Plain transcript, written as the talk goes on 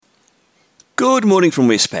Good morning from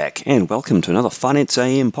Westpac, and welcome to another Finance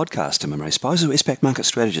AM podcast. I'm Ray Spicer, Westpac Market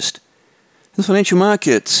Strategist. In the financial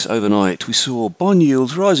markets overnight, we saw bond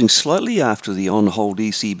yields rising slightly after the on-hold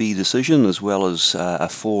ECB decision, as well as a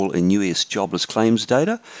fall in US jobless claims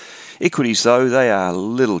data. Equities, though, they are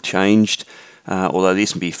little changed, although the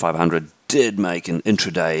S&P 500 did make an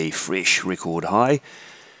intraday fresh record high.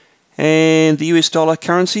 And the US dollar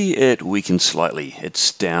currency, it weakened slightly.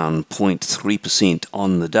 It's down 0.3%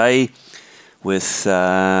 on the day, with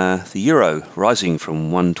the euro rising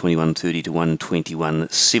from 121.30 to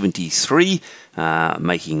 121.73,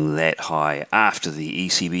 making that high after the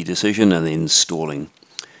ECB decision and then stalling.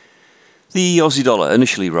 The Aussie dollar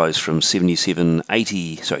initially rose from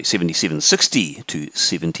 77.60 to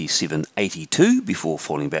 77.82 before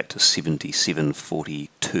falling back to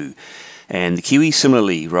 77.42. And the Kiwi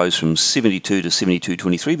similarly rose from 72 to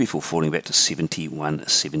 72.23 before falling back to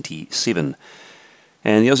 71.77.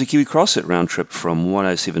 And the Aussie Kiwi cross at round trip from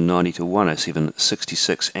 107.90 to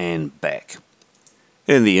 107.66 and back.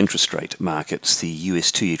 In the interest rate markets, the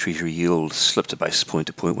US 2-year Treasury yield slipped a basis point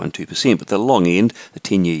to 0.12%, but the long end, the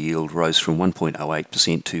 10-year yield, rose from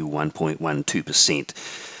 1.08% to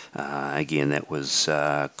 1.12%. Again, that was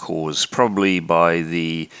caused probably by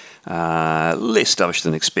the less dovish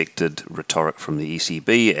than expected rhetoric from the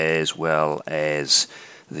ECB, as well as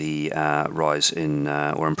the rise in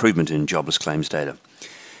or improvement in jobless claims data.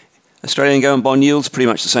 Australian government bond yields, pretty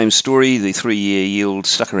much the same story. The 3-year yield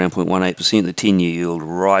stuck around 0.18%, the 10-year yield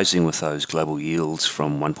rising with those global yields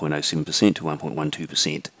from 1.07% to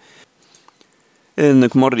 1.12%. In the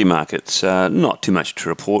commodity markets, not too much to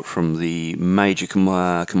report from the major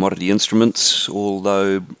commodity instruments,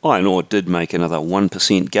 although iron ore did make another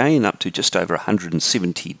 1% gain up to just over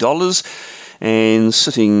 $170 and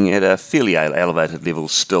sitting at a fairly elevated level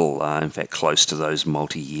still, in fact close to those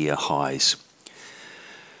multi-year highs.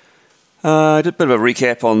 I did a bit of a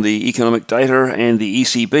recap on the economic data and the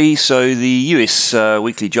ECB. So the US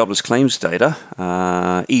weekly jobless claims data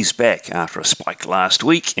eased back after a spike last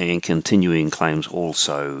week, and continuing claims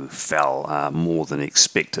also fell more than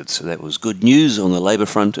expected. So that was good news on the labour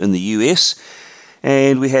front in the US.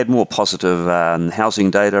 And we had more positive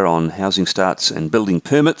housing data on housing starts and building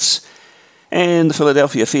permits. And the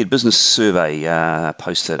Philadelphia Fed Business Survey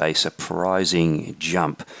posted a surprising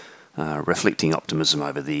jump, reflecting optimism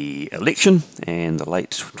over the election and the late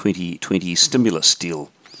 2020 stimulus deal.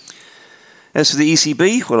 As for the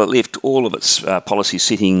ECB, well, it left all of its policy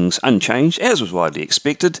settings unchanged, as was widely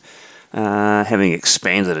expected, having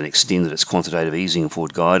expanded and extended its quantitative easing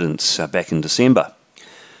forward guidance back in December.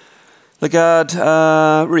 Lagarde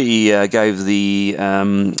really gave the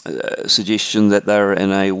suggestion that they're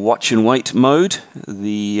in a watch-and-wait mode.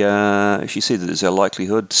 She said that there's a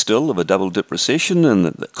likelihood still of a double-dip recession and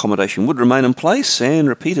that the accommodation would remain in place, and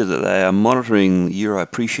repeated that they are monitoring euro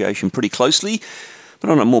appreciation pretty closely.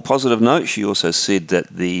 But on a more positive note, she also said that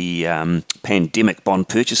the pandemic bond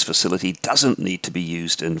purchase facility doesn't need to be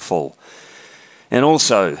used in full. And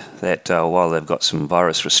also that while they've got some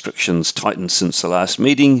virus restrictions tightened since the last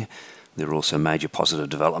meeting, there are also major positive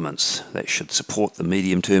developments that should support the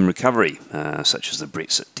medium-term recovery, such as the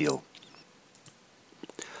Brexit deal.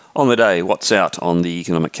 On the day, what's out on the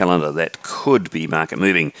economic calendar that could be market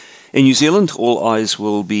moving? In New Zealand, all eyes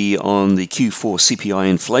will be on the Q4 CPI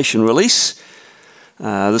inflation release.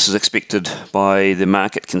 This is expected by the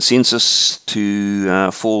market consensus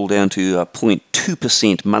to fall down to a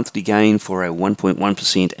 0.2% monthly gain for a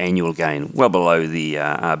 1.1% annual gain, well below the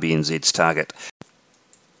RBNZ's target.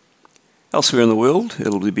 Elsewhere in the world,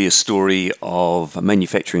 it'll be a story of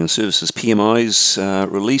manufacturing and services PMIs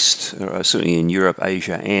released, certainly in Europe,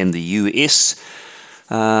 Asia and the US.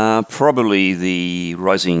 Probably the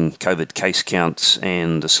rising COVID case counts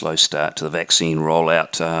and the slow start to the vaccine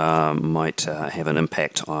rollout might have an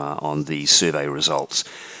impact on the survey results.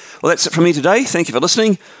 Well, that's it from me today. Thank you for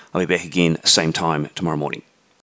listening. I'll be back again same time tomorrow morning.